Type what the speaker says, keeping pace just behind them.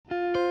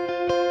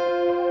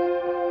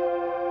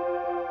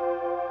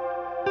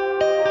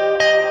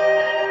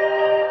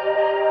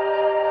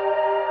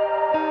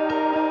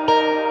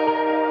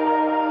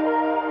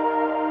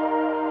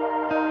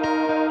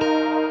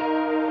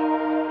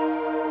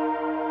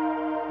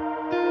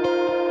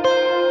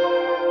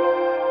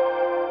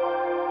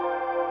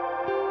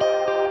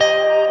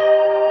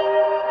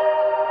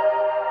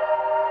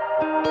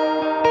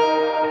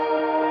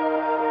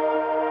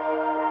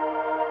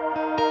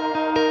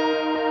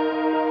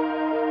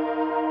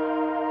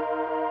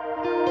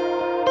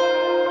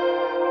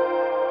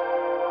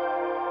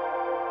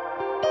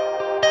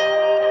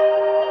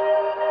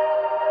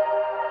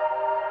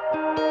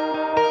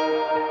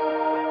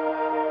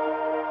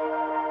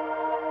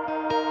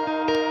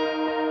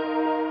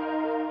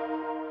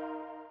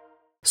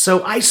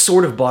So I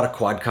sort of bought a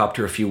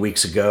quadcopter a few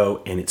weeks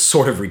ago, and it's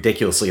sort of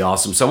ridiculously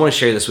awesome. So I want to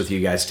share this with you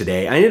guys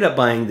today. I ended up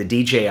buying the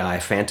DJI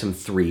Phantom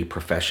 3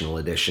 Professional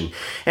Edition,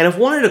 and I've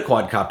wanted a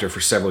quadcopter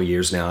for several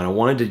years now, and I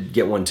wanted to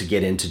get one to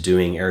get into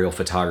doing aerial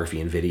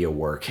photography and video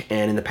work.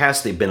 And in the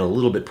past, they've been a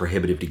little bit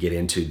prohibitive to get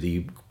into.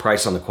 The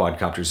price on the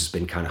quadcopters has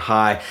been kind of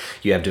high.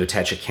 You have to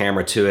attach a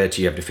camera to it.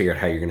 You have to figure out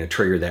how you're going to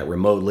trigger that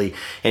remotely,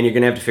 and you're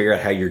going to have to figure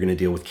out how you're going to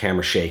deal with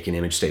camera shake and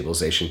image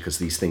stabilization because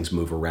these things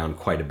move around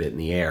quite a bit in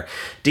the air.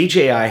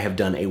 DJI have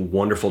done a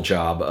wonderful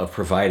job of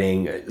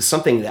providing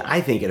something that I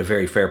think at a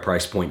very fair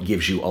price point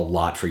gives you a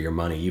lot for your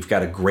money. You've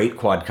got a great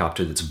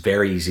quadcopter that's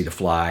very easy to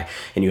fly,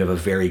 and you have a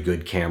very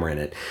good camera in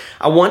it.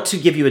 I want to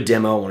give you a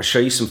demo. I want to show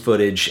you some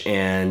footage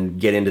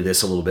and get into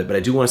this a little bit, but I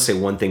do want to say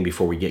one thing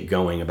before we get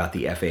going about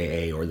the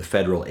FAA, or the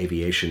Federal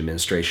Aviation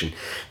Administration.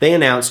 They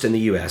announced in the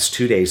US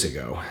 2 days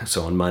ago,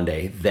 so on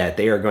Monday, that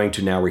they are going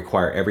to now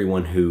require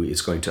everyone who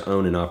is going to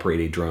own and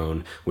operate a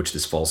drone, which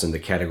this falls in the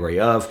category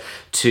of,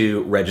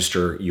 to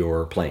register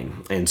your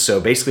plane. And so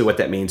basically what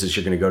that means is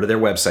you're going to go to their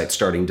website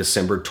starting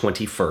December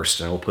 21st,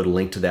 and I will put a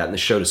link to that in the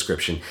show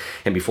description.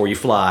 And before you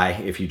fly,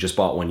 if you just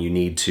bought one, you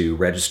need to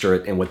register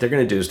it. And what they're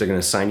going to do is they're going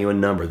to assign you a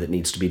number that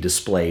needs to be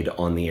displayed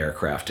on the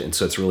aircraft. And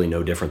so it's really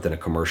no different than a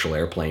commercial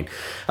airplane.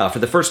 For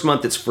the first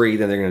month, it's free.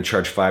 Then they're going to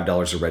charge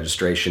 $5 of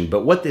registration.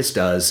 But what this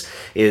does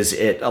is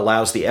it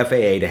allows the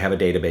FAA to have a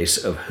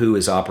database of who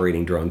is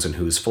operating drones and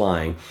who is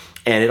flying.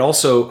 And it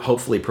also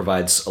hopefully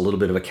provides a little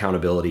bit of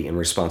accountability and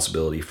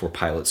responsibility for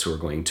pilots who are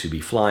going to be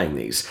flying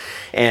these.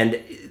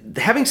 And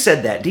having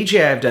said that, DJI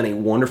have done a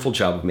wonderful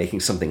job of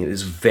making something that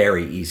is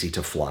very easy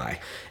to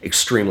fly,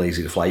 extremely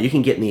easy to fly. You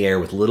can get in the air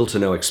with little to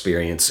no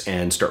experience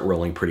and start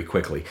rolling pretty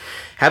quickly.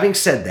 Having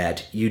said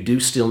that, you do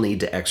still need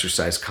to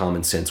exercise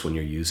common sense when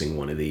you're using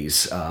one of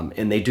these,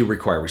 and they do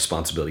require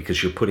responsibility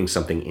because you're putting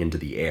something into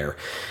the air.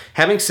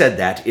 Having said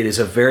that, it is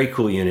a very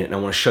cool unit, and I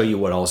want to show you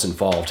what all is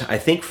involved. I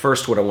think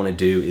first what I want to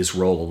do is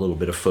roll a little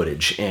bit of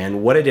footage,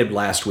 and what I did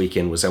last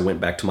weekend was I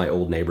went back to my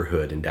old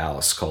neighborhood in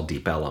Dallas called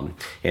Deep Ellum,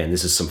 and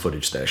this is some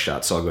footage that I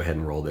shot, so I'll go ahead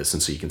and roll this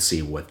and so you can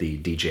see what the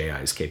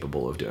DJI is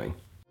capable of doing.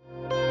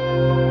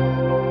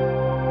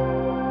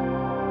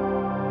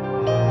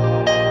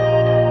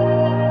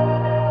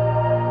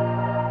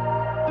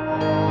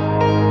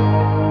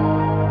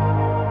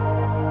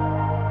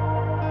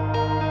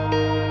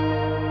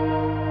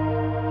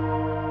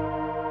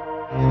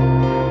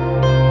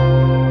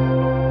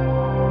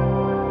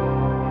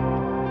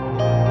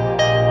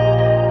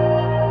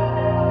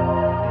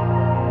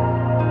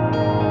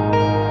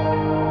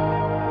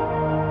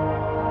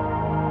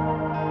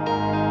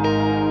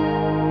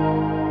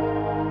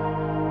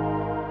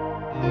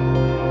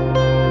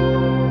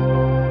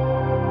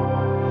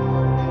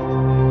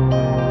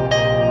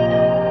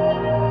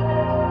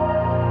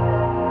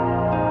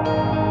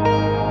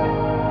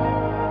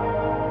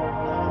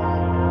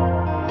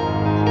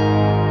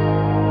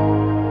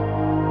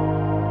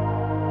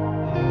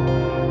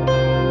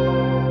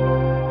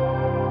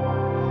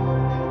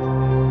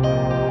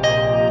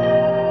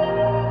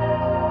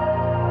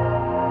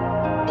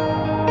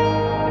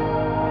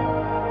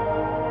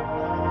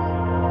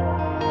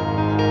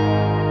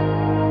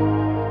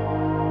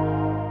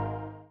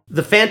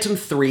 The Phantom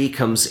 3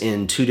 comes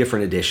in two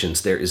different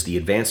editions. There is the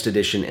Advanced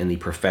Edition and the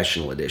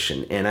Professional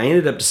Edition. And I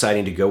ended up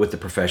deciding to go with the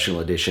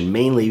Professional Edition,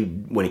 mainly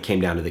when it came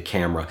down to the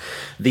camera.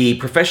 The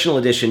Professional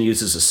Edition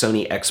uses a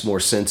Sony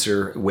Exmor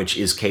sensor, which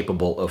is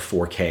capable of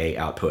 4K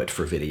output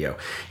for video.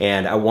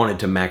 And I wanted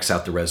to max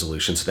out the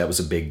resolution, so that was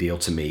a big deal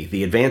to me.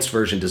 The Advanced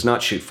version does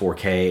not shoot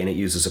 4K, and it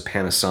uses a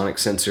Panasonic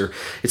sensor.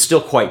 It's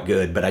still quite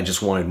good, but I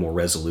just wanted more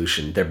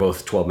resolution. They're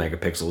both 12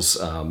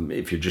 megapixels.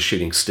 If you're just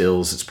shooting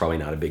stills, it's probably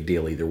not a big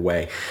deal either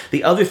way.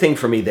 The other thing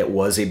for me that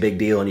was a big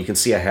deal, and you can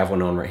see I have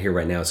one on right here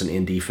right now, is an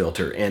ND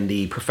filter. And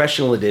the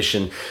Professional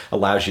Edition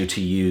allows you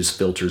to use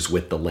filters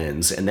with the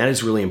lens. And that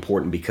is really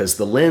important because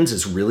the lens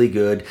is really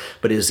good,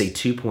 but it is a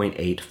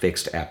 2.8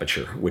 fixed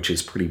aperture, which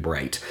is pretty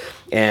bright.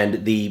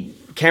 And the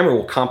camera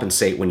will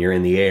compensate when you're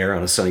in the air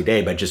on a sunny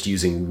day by just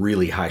using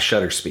really high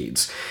shutter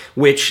speeds,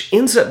 which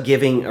ends up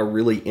giving a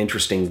really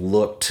interesting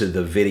look to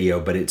the video,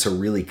 but it's a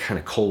really kind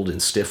of cold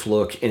and stiff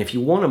look. And if you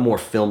want a more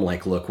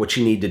film-like look, what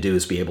you need to do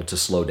is be able to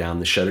slow down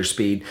the shutter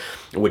speed,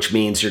 which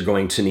means you're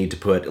going to need to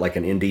put like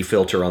an ND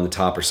filter on the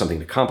top or something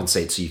to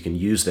compensate so you can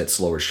use that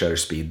slower shutter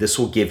speed. This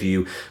will give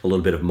you a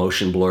little bit of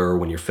motion blur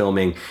when you're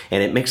filming,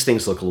 and it makes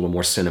things look a little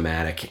more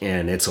cinematic,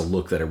 and it's a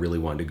look that I really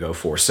wanted to go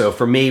for. So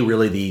for me,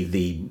 really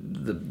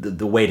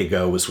the way to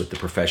go was with the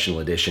Professional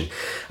Edition.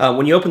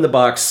 When you open the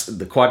box,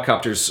 the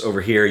quadcopter's over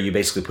here. You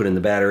basically put in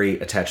the battery,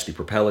 attach the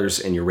propellers,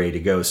 and you're ready to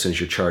go as soon as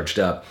you're charged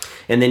up.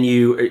 And then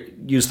you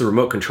use the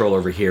remote control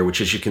over here,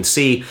 which, as you can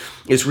see,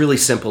 is really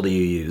simple to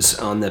use.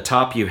 On the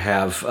top, you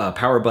have a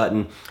power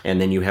button, and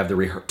then you have the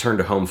return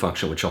to home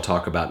function, which I'll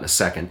talk about in a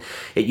second.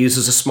 It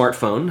uses a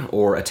smartphone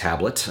or a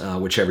tablet,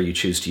 whichever you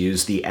choose to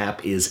use. The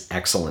app is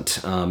excellent.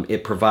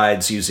 It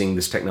provides, using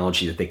this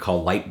technology that they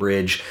call Light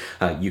Bridge,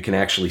 you can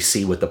actually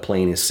see what the plane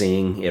plane is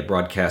seeing. It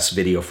broadcasts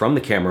video from the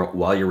camera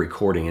while you're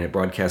recording, and it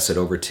broadcasts it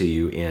over to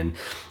you in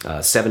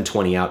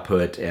 720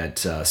 output at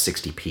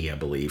 60p, I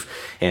believe,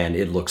 and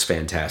it looks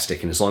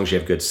fantastic. And as long as you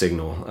have good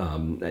signal,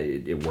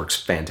 it works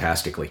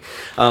fantastically.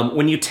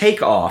 When you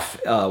take off,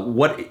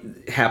 what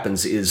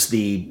happens is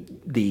the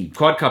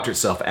quadcopter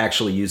itself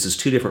actually uses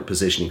two different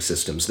positioning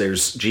systems.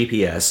 There's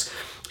GPS,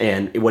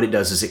 and what it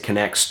does is it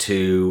connects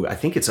to, I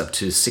think it's up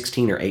to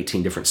 16 or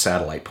 18 different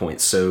satellite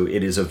points. So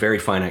it is a very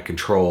finite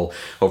control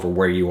over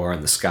where you are in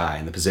the sky,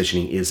 and the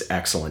positioning is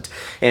excellent.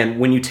 And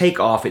when you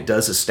take off, it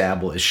does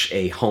establish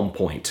a home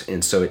point,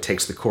 and so it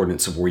takes the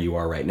coordinates of where you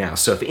are right now.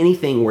 So if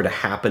anything were to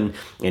happen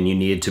and you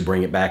needed to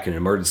bring it back in an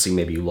emergency,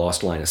 maybe you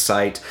lost line of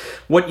sight,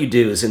 what you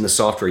do is in the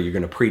software, you're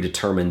going to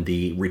predetermine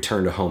the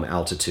return to home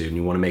altitude, and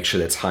you want to make sure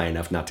that's high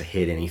enough not to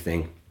hit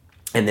anything.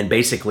 And then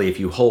basically, if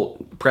you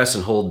press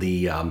and hold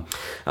the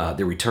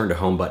return to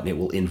home button, it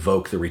will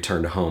invoke the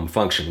return to home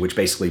function, which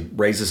basically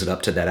raises it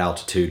up to that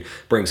altitude,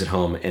 brings it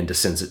home, and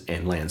descends it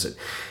and lands it.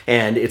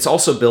 And it's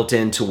also built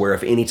into where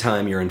if any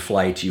time you're in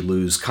flight, you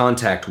lose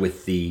contact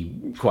with the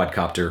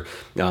quadcopter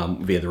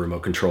via the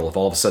remote control, if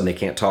all of a sudden they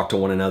can't talk to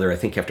one another, I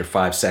think after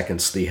 5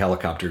 seconds, the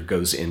helicopter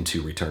goes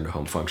into return to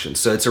home function.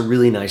 So it's a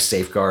really nice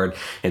safeguard,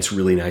 and it's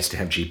really nice to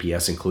have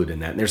GPS included in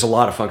that. And there's a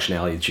lot of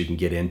functionality that you can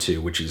get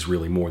into, which is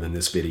really more than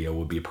this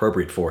video would be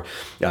appropriate for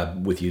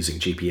with using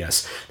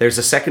GPS. There's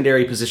a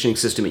secondary positioning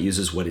system. It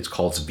uses what it's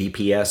called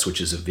VPS,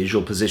 which is a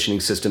visual positioning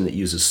system that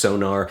uses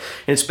sonar,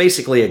 and it's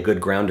basically a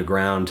good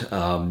ground-to-ground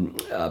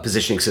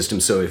positioning system.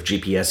 So if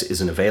GPS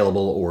isn't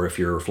available, or if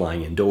you're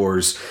flying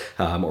indoors,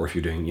 or if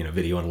you're doing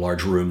video in a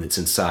large room that's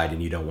inside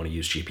and you don't want to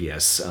use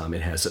GPS,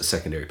 it has a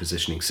secondary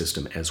positioning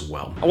system as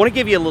well. I want to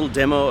give you a little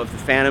demo of the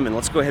Phantom, and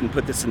let's go ahead and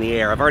put this in the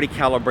air. I've already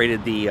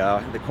calibrated the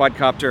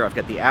quadcopter. I've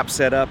got the app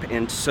set up,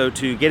 and so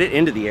to get it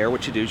into the air,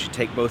 what you do is you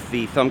take both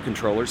the thumb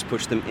controllers,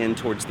 push them in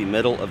towards the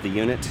middle of the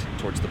unit,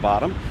 towards the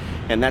bottom,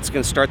 and that's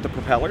going to start the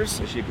propellers,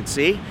 as you can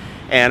see.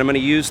 And I'm going to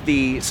use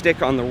the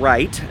stick on the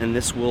right, and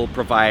this will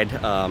provide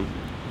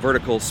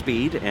vertical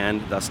speed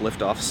and thus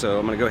liftoff. So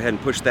I'm going to go ahead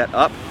and push that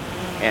up,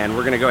 and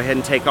we're going to go ahead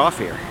and take off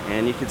here.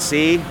 And you can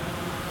see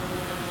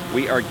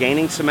we are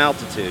gaining some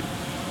altitude.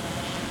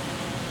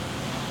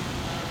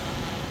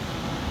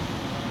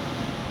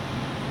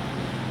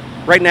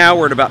 Right now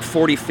we're at about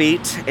 40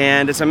 feet,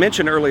 and as I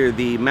mentioned earlier,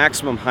 the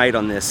maximum height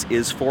on this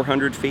is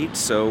 400 feet,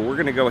 so we're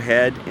going to go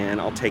ahead and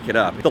I'll take it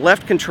up. The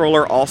left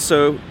controller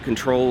also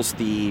controls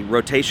the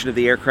rotation of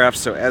the aircraft,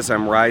 so as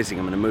I'm rising,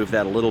 I'm going to move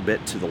that a little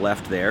bit to the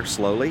left there,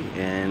 slowly,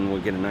 and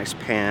we'll get a nice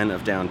pan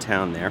of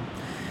downtown there.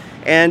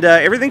 And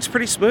everything's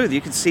pretty smooth.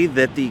 You can see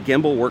that the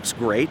gimbal works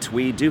great.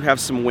 We do have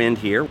some wind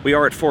here. We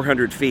are at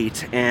 400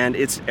 feet, and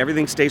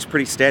everything stays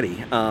pretty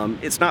steady.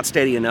 It's not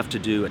steady enough to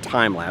do a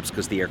time lapse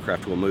because the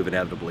aircraft will move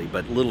inevitably,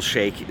 but little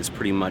shake is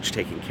pretty much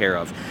taken care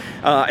of.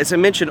 As I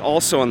mentioned,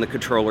 also on the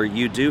controller,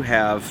 you do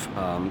have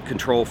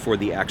control for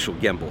the actual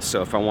gimbal.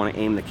 So if I want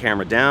to aim the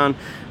camera down,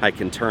 I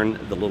can turn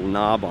the little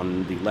knob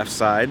on the left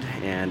side,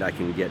 and I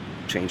can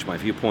change my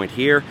viewpoint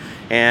here.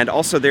 And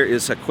also there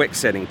is a quick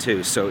setting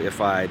too, so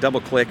if I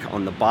double click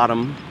on the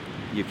bottom,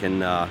 you can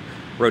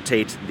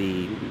rotate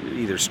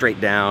either straight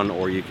down,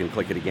 or you can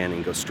click it again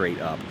and go straight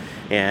up.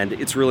 And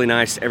it's really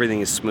nice. Everything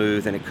is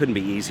smooth, and it couldn't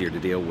be easier to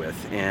deal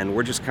with. And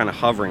we're just kind of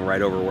hovering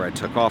right over where I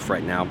took off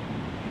right now,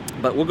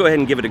 but we'll go ahead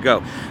and give it a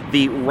go.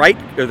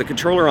 The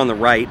controller on the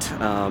right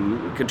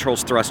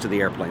controls thrust of the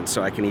airplane,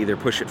 so I can either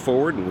push it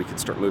forward and we can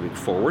start moving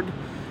forward,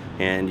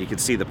 and you can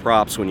see the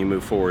props when you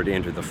move forward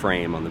enter the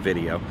frame on the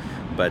video,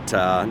 but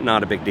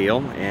not a big deal.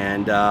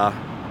 And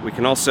we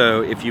can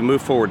also, if you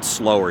move forward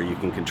slower, you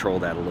can control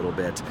that a little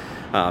bit.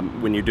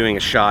 When you're doing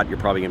a shot, you're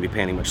probably going to be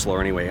panning much slower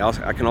anyway.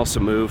 I can also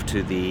move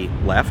to the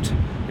left,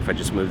 if I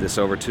just move this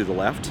over to the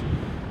left,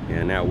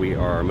 and now we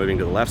are moving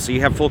to the left, so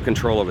you have full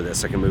control over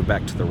this. I can move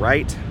back to the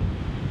right,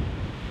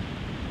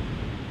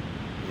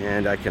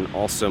 and I can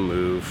also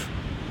move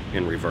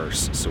in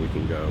reverse, so we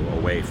can go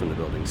away from the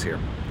buildings here.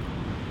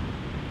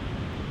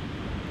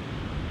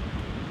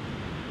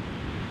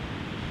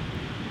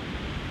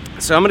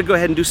 So I'm going to go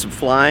ahead and do some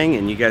flying,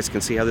 and you guys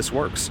can see how this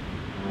works.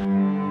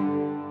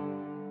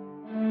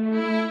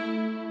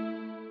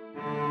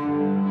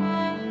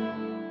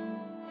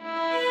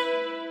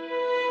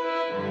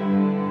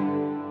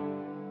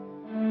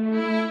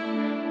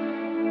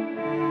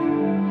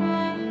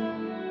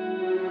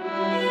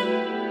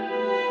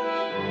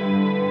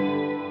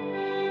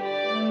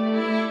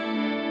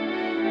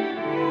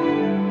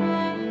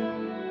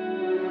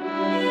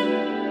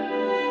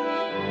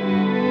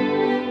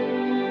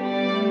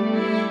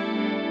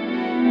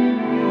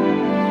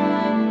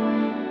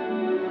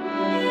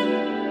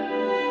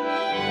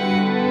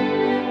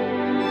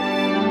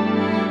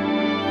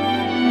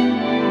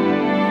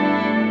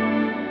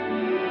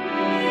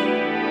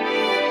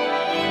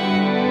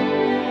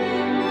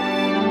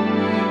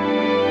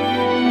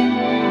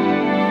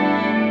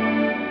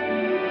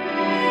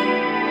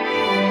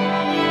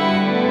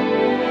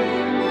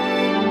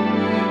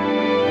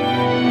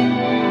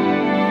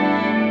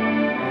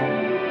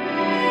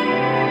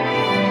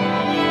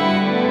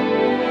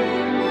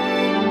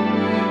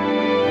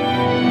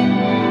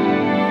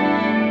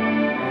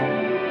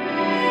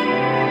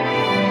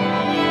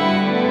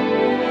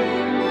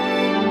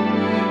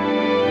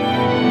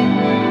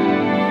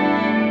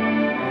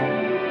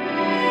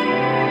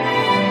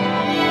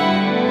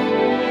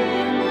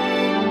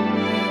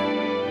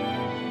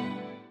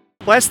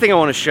 Last thing I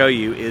want to show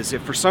you is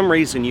if for some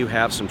reason you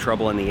have some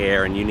trouble in the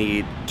air and you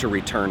need to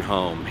return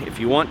home, if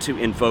you want to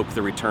invoke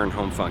the return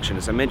home function,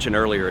 as I mentioned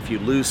earlier, if you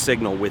lose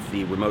signal with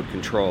the remote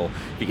control,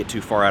 if you get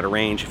too far out of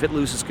range, if it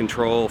loses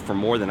control for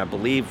more than, I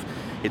believe,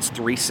 it's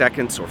 3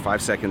 seconds or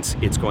 5 seconds,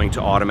 it's going to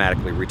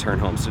automatically return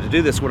home. So to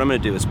do this, what I'm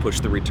going to do is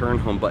push the return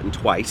home button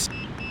twice.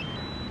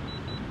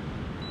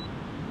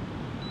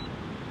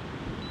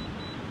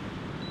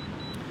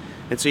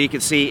 And so you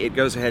can see it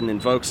goes ahead and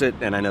invokes it,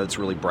 and I know it's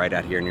really bright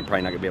out here and you're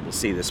probably not going to be able to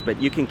see this,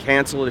 but you can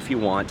cancel it if you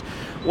want.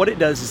 What it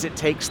does is it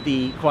takes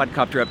the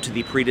quadcopter up to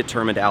the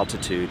predetermined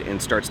altitude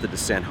and starts the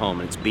descent home,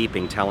 and it's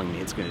beeping telling me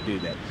it's going to do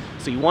that.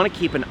 So you want to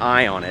keep an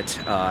eye on it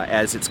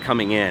as it's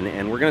coming in,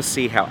 and we're going to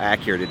see how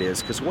accurate it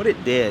is, because what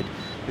it did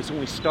is when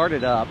we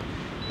started up,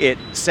 it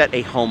set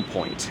a home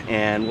point,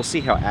 and we'll see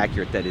how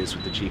accurate that is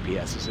with the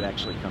GPS as it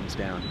actually comes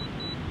down.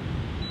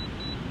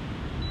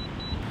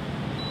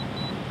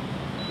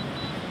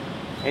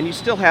 And you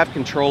still have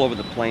control over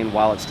the plane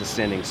while it's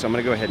descending. So I'm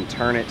going to go ahead and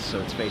turn it so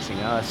it's facing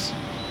us,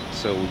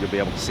 so you'll be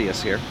able to see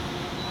us here.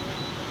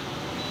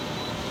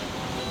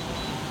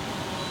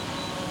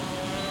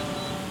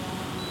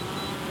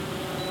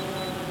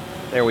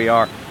 There we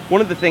are.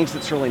 One of the things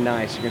that's really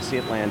nice, you're going to see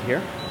it land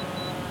here.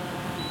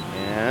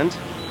 And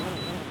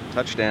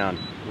touchdown.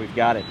 We've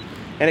got it.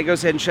 And it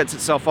goes ahead and shuts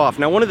itself off.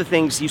 Now, one of the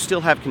things, you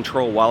still have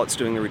control while it's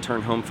doing the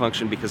return home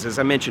function, because as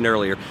I mentioned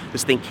earlier,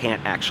 this thing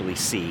can't actually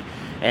see.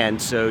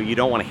 And so you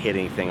don't want to hit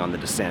anything on the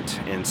descent.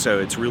 And so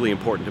it's really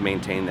important to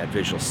maintain that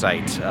visual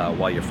sight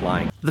while you're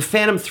flying. The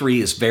Phantom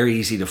 3 is very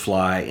easy to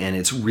fly, and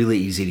it's really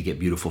easy to get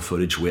beautiful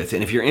footage with.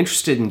 And if you're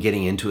interested in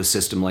getting into a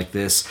system like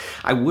this,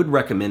 I would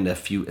recommend a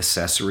few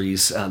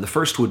accessories. The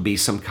first would be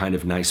some kind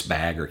of nice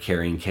bag or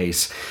carrying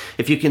case.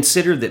 If you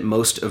consider that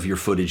most of your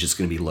footage is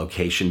going to be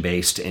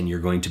location-based and you're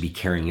going to be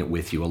carrying it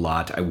with you a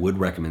lot, I would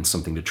recommend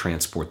something to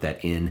transport that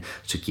in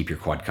to keep your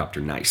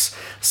quadcopter nice.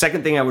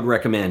 Second thing I would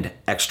recommend,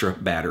 extra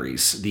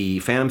batteries. The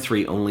Phantom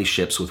 3 only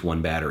ships with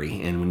one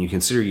battery, and when you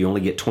consider you only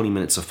get 20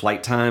 minutes of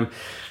flight time,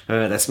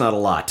 that's not a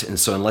lot. And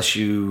so unless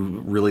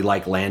you really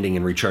like landing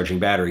and recharging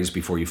batteries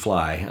before you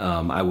fly,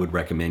 I would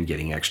recommend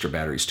getting extra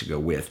batteries to go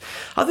with.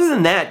 Other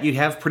than that, you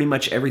have pretty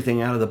much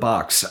everything out of the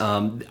box.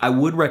 I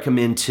would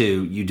recommend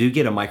too, you do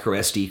get a micro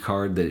SD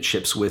card that it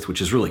ships with, which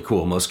is really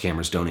cool. Most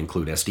cameras don't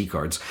include SD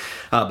cards,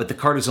 but the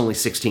card is only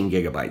 16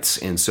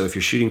 gigabytes. And so if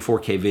you're shooting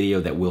 4K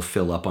video, that will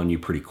fill up on you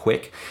pretty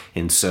quick.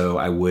 And so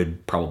I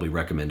would probably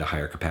recommend a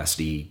higher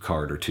capacity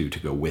card or two to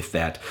go with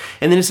that.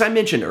 And then as I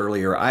mentioned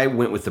earlier, I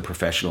went with the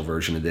professional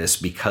version of this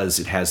because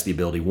it has the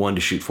ability, one, to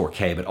shoot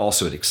 4K, but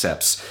also it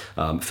accepts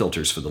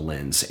filters for the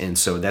lens. And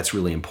so that's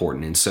really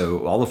important. And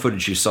so all the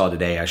footage you saw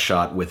today, I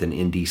shot with an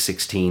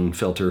ND16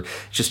 filter.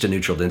 It's just a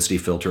neutral density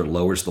filter. It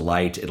lowers the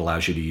light. It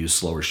allows you to use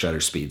slower shutter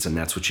speeds. And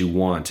that's what you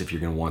want if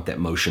you're going to want that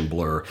motion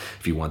blur,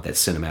 if you want that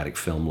cinematic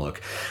film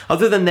look.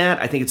 Other than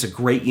that, I think it's a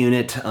great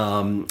unit.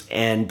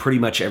 And pretty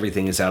much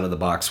everything is out of the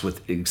box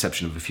with the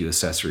exception of a few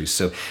accessories.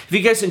 So if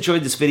you guys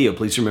enjoyed this video,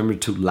 please remember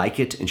to like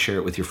it and share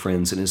it with your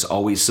friends. And as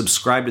always,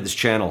 subscribe to this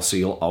channel so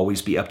you'll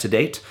always be up to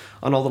date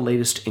on all the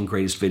latest and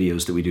greatest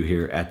videos that we do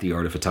here at The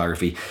Art of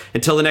Photography.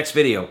 Until the next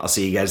video, I'll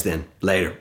see you guys then. Later.